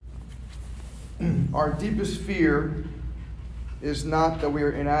our deepest fear is not that we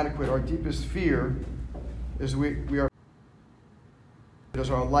are inadequate. Our deepest fear is we are. It is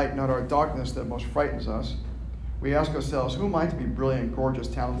our light, not our darkness, that most frightens us. We ask ourselves, who am I to be brilliant, gorgeous,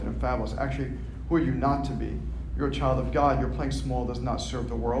 talented, and fabulous? Actually, who are you not to be? You're a child of God. Your playing small does not serve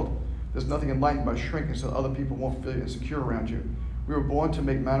the world. There's nothing enlightened by shrinking so that other people won't feel insecure around you. We were born to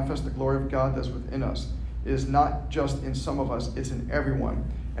make manifest the glory of God that's within us. It is not just in some of us, it's in everyone.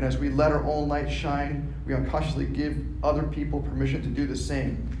 And as we let our own light shine, we unconsciously give other people permission to do the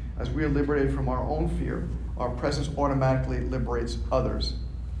same. As we are liberated from our own fear, our presence automatically liberates others.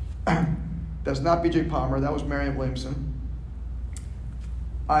 That's not B.J. Palmer, that was Marianne Williamson.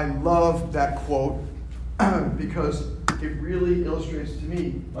 I love that quote because it really illustrates to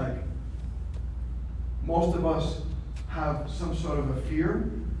me, like, most of us have some sort of a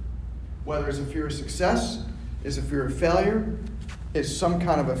fear, whether it's a fear of success, it's a fear of failure, it's some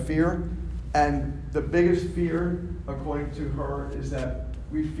kind of a fear, and the biggest fear, according to her, is that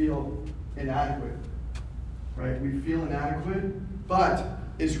we feel inadequate, right? We feel inadequate, but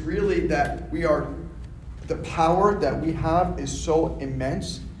it's really that we are, the power that we have is so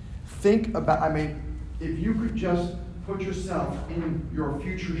immense. Think about, if you could just put yourself in your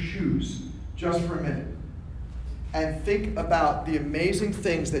future shoes just for a minute, and think about the amazing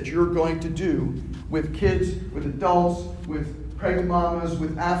things that you're going to do with kids, with adults, with pregnant mamas,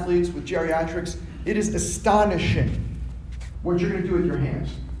 with athletes, with geriatrics. It is astonishing what you're going to do with your hands.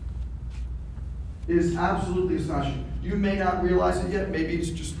 It is absolutely astonishing. You may not realize it yet. Maybe it's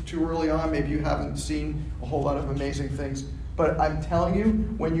just too early on. Maybe you haven't seen a whole lot of amazing things. But I'm telling you,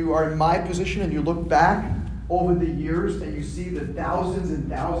 when you are in my position and you look back over the years and you see the thousands and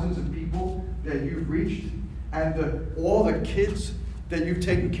thousands of people that you've reached, and all the kids that you've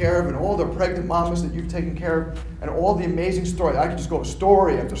taken care of, and all the pregnant mamas that you've taken care of, and all the amazing stories. I could just go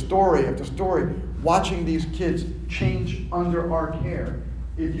story after story after story, watching these kids change under our care.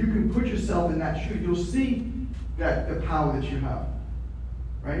 If you can put yourself in that shoe, you'll see that the power that you have,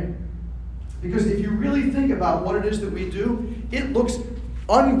 right? Because if you really think about what it is that we do, it looks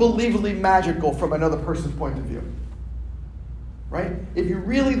unbelievably magical from another person's point of view. Right? If you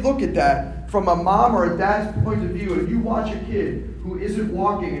really look at that from a mom or a dad's point of view, if you watch a kid who isn't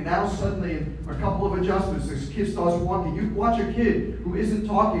walking and now suddenly in a couple of adjustments, this kid starts walking. You watch a kid who isn't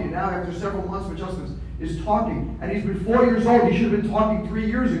talking and now after several months of adjustments is talking, and he's been 4 years old. He should have been talking 3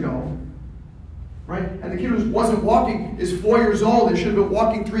 years ago. Right? And the kid who wasn't walking is 4 years old and should have been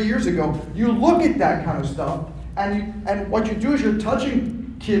walking 3 years ago. You look at that kind of stuff, and what you do is you're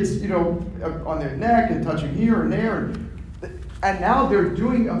touching kids, on their neck and touching here and there, and now they're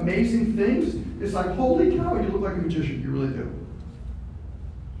doing amazing things. It's like, holy cow, you look like a magician. You really do.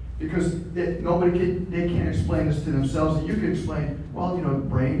 Because they can't explain this to themselves. And you can explain, well, the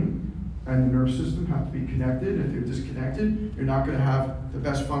brain and the nervous system have to be connected. If they're disconnected, you're not going to have the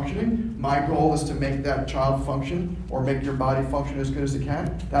best functioning. My goal is to make that child function or make your body function as good as it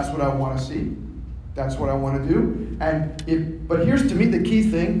can. That's what I want to see. That's what I want to do. But here's, to me, the key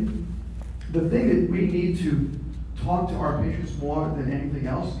thing. The thing that we need to talk to our patients more than anything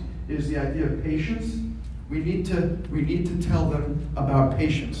else is the idea of patience. We need to tell them about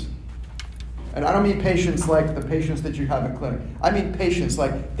patience. And I don't mean patience like the patients that you have in clinic. I mean patience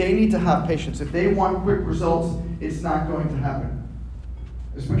like they need to have patience. If they want quick results, it's not going to happen.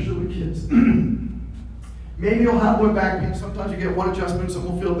 Especially with kids. Maybe you'll have one back pain. Sometimes you get one adjustment,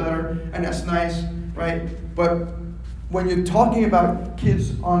 someone will feel better, and that's nice, right? But when you're talking about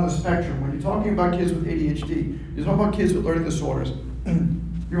kids on the spectrum, when you're talking about kids with ADHD, you're talking about kids with learning disorders,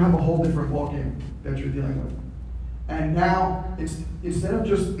 you have a whole different ballgame that you're dealing with. And now, instead of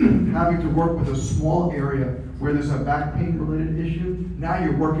just having to work with a small area where there's a back pain related issue, now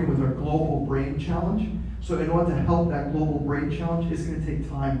you're working with a global brain challenge. So in order to help that global brain challenge, it's going to take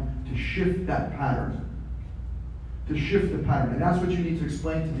time to shift that pattern. And that's what you need to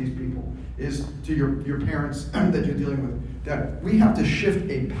explain to these people, is to your parents that you're dealing with, that we have to shift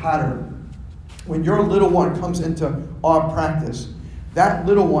a pattern. When your little one comes into our practice, that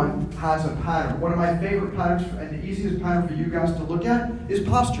little one has a pattern. One of my favorite patterns, and the easiest pattern for you guys to look at, is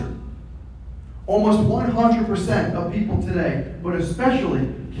posture. Almost 100% of people today, but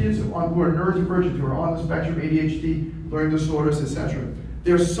especially kids who are neurodivergent, who are on the spectrum, ADHD, learning disorders, etc.,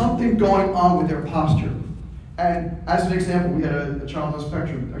 there's something going on with their posture. And as an example, we had a child on the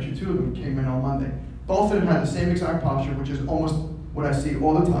spectrum, actually two of them came in on Monday. Both of them had the same exact posture, which is almost what I see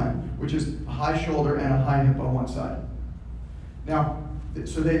all the time, which is a high shoulder and a high hip on one side. Now,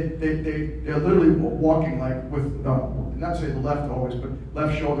 so they're literally walking like with, not say the left always, but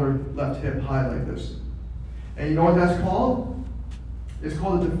left shoulder, left hip high like this. And you know what that's called? It's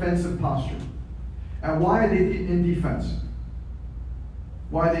called a defensive posture. And why are they in defense?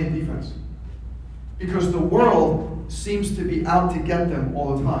 Why are they in defense? Because the world seems to be out to get them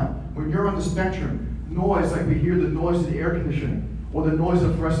all the time. When you're on the spectrum, noise, like we hear the noise of the air conditioning or the noise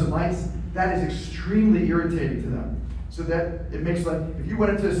of fluorescent lights, that is extremely irritating to them. So that it makes like, if you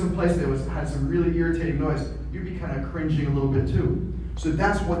went into some place that had some really irritating noise, you'd be kind of cringing a little bit too. So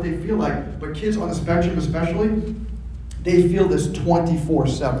that's what they feel like. But kids on the spectrum especially, they feel this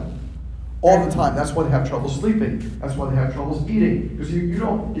 24/7. All the time. That's why they have trouble sleeping. That's why they have trouble eating. Because you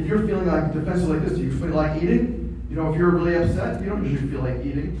don't, if you're feeling like defensive like this, do you feel like eating? You know, if you're really upset, you don't usually feel like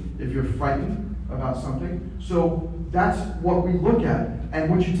eating if you're frightened about something. So that's what we look at.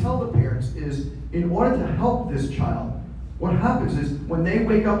 And what you tell the parents is, in order to help this child, what happens is when they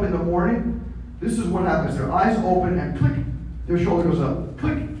wake up in the morning, this is what happens. Their eyes open and click, their shoulder goes up.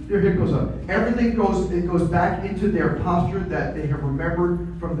 Click, their hip goes up. Everything goes back into their posture that they have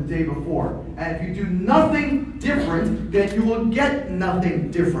remembered from the day before. And if you do nothing different, then you will get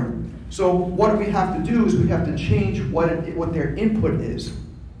nothing different. So what we have to do is we have to change what their input is.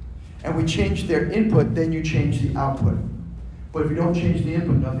 And we change their input, then you change the output. But if you don't change the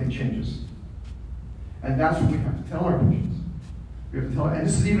input, nothing changes. And that's what we have to tell our patients. We have to tell, and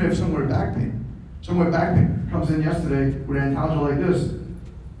this is even if someone with back pain. Someone with back pain comes in yesterday with antalgia like this.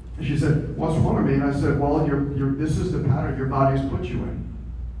 And she said, "What's wrong with me?" And I said, "Well, this is the pattern your body's put you in.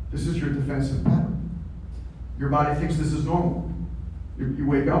 This is your defensive pattern. Your body thinks this is normal. You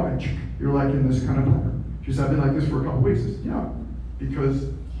wake up and you're like in this kind of pattern." She said, "I've been like this for a couple of weeks." I said, "Yeah, because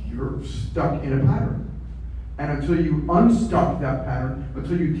you're stuck in a pattern. And until you unstuck that pattern,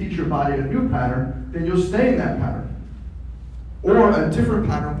 until you teach your body a new pattern, then you'll stay in that pattern. Or a different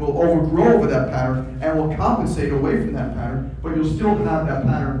pattern will overgrow over that pattern and will compensate away from that pattern, but you'll still have that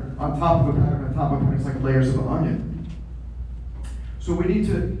pattern on top of a pattern on top of a pattern. It's like layers of an onion." So we need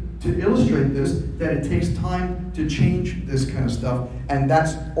to illustrate this, that it takes time to change this kind of stuff, and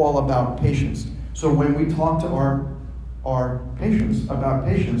that's all about patience. So when we talk to our patients about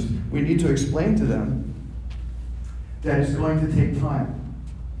patience, we need to explain to them that it's going to take time.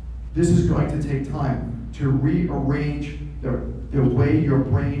 This is going to take time to rearrange the way your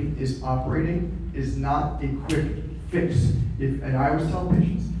brain is operating is not a quick fix. And I always tell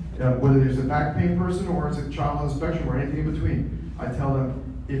patients, whether there's a back pain person or it's a child on the spectrum or anything in between, I tell them,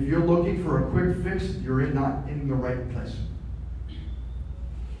 if you're looking for a quick fix, you're not in the right place.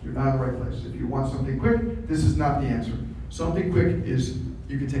 You're not in the right place. If you want something quick, this is not the answer. Something quick is,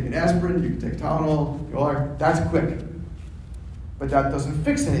 you can take an aspirin, you can take Tylenol, that's quick. But that doesn't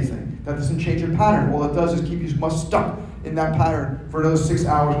fix anything. That doesn't change your pattern. All it does is keep you stuck in that pattern for another 6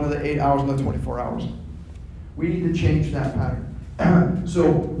 hours, another 8 hours, another 24 hours. We need to change that pattern.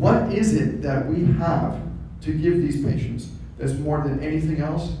 So what is it that we have to give these patients that's more than anything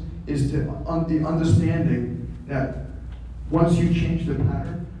else is the understanding that once you change the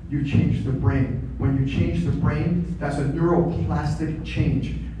pattern, you change the brain. When you change the brain, that's a neuroplastic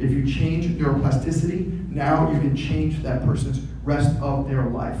change. If you change neuroplasticity, now you can change that person's rest of their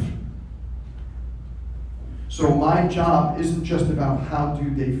life. So my job isn't just about how do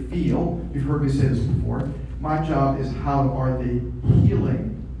they feel. You've heard me say this before. My job is how are they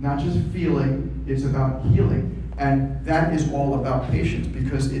healing. Not just feeling, it's about healing. And that is all about patience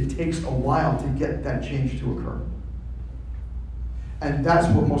because it takes a while to get that change to occur. And that's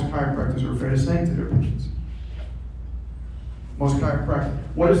what most chiropractors are afraid of saying to their patients. Most chiropractors.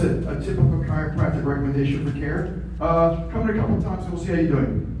 What is it? A typical chiropractic recommendation for care? Come in a couple of times and we'll see how you're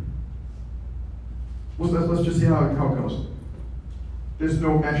doing. Let's just see how it goes. There's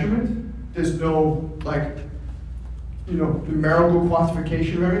no measurement. There's no, numerical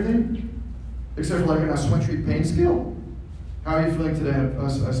quantification of everything. Except for like an Oswentry pain scale. How are you feeling today on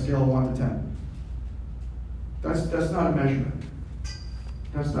a scale of 1 to 10? That's not a measurement.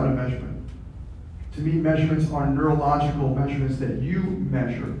 That's not a measurement. To me, measurements are neurological measurements that you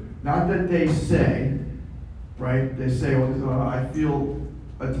measure. Not that they say, right? They say, I feel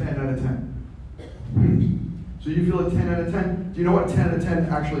a 10 out of 10. So you feel a 10 out of 10? Do you know what 10 out of 10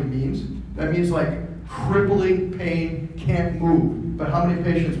 actually means? That means like crippling pain, can't move. But how many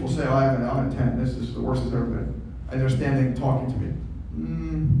patients will say, I'm a 10, this is the worst it's ever been. And they're standing talking to me.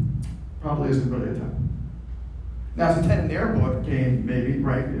 Probably isn't really a 10. Now it's a 10 in their book game, maybe,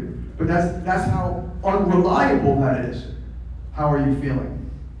 right? But that's how unreliable that is. How are you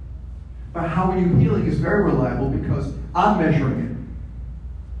feeling? But how are you healing is very reliable because I'm measuring it.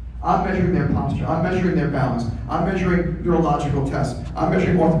 I'm measuring their posture. I'm measuring their balance. I'm measuring neurological tests. I'm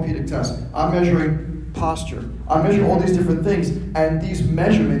measuring orthopedic tests. I'm measuring posture. I'm measuring all these different things, and these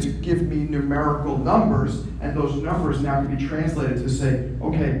measurements give me numerical numbers, and those numbers now can be translated to say,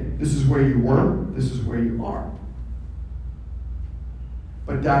 okay, this is where you were, this is where you are.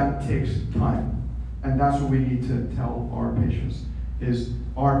 But that takes time, and that's what we need to tell our patients, is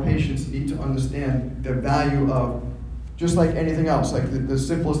our patients need to understand the value of, just like anything else, like the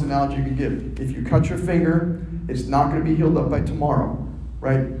simplest analogy you can give. If you cut your finger, it's not going to be healed up by tomorrow,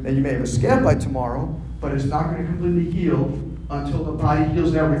 right? And you may have a scab by tomorrow, but it's not going to completely heal until the body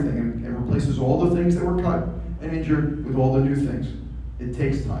heals everything and replaces all the things that were cut and injured with all the new things. It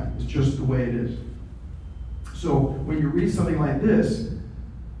takes time. It's just the way it is. So when you read something like this,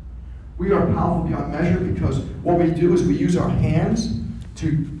 we are powerful beyond measure because what we do is we use our hands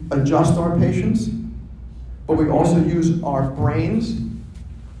to adjust our patients, but we also use our brains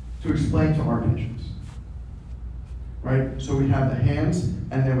to explain to our patients. Right? So we have the hands,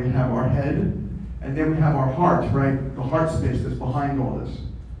 and then we have our head, and then we have our heart, right? The heart space that's behind all this.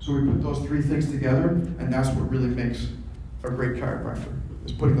 So we put those three things together, and that's what really makes a great chiropractor,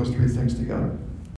 is putting those three things together.